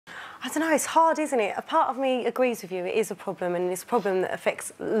I don't know, it's hard, isn't it? A part of me agrees with you, it is a problem, and it's a problem that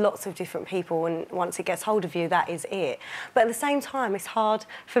affects lots of different people, and once it gets hold of you, that is it. But at the same time, it's hard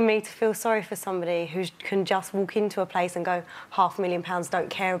for me to feel sorry for somebody who can just walk into a place and go, £500,000, don't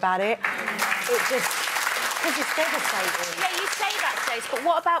care about it. It just... because it's devastating. Yeah, you say that, Stacey, but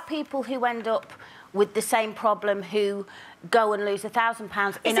what about people who end up with the same problem, who go and lose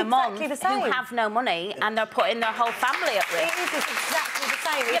 £1,000 in a month, who have no money, and they're putting their whole family at risk? It is exactly the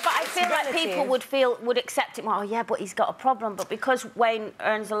same. Yeah, but I feel like people would accept it. Well, yeah, but he's got a problem. But because Wayne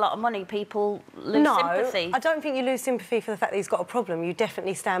earns a lot of money, people lose sympathy. No, I don't think you lose sympathy for the fact that he's got a problem. You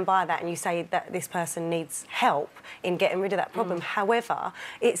definitely stand by that and you say that this person needs help in getting rid of that problem. However,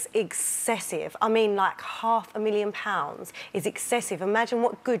 it's excessive. I mean, like, £500,000 is excessive. Imagine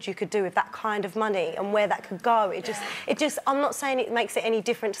what good you could do with that kind of money and where that could go. It just... I'm not saying it makes it any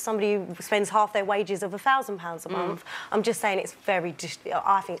different to somebody who spends half their wages of £1,000 a month. I'm just saying it's very...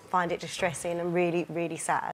 I find it distressing and really, really sad.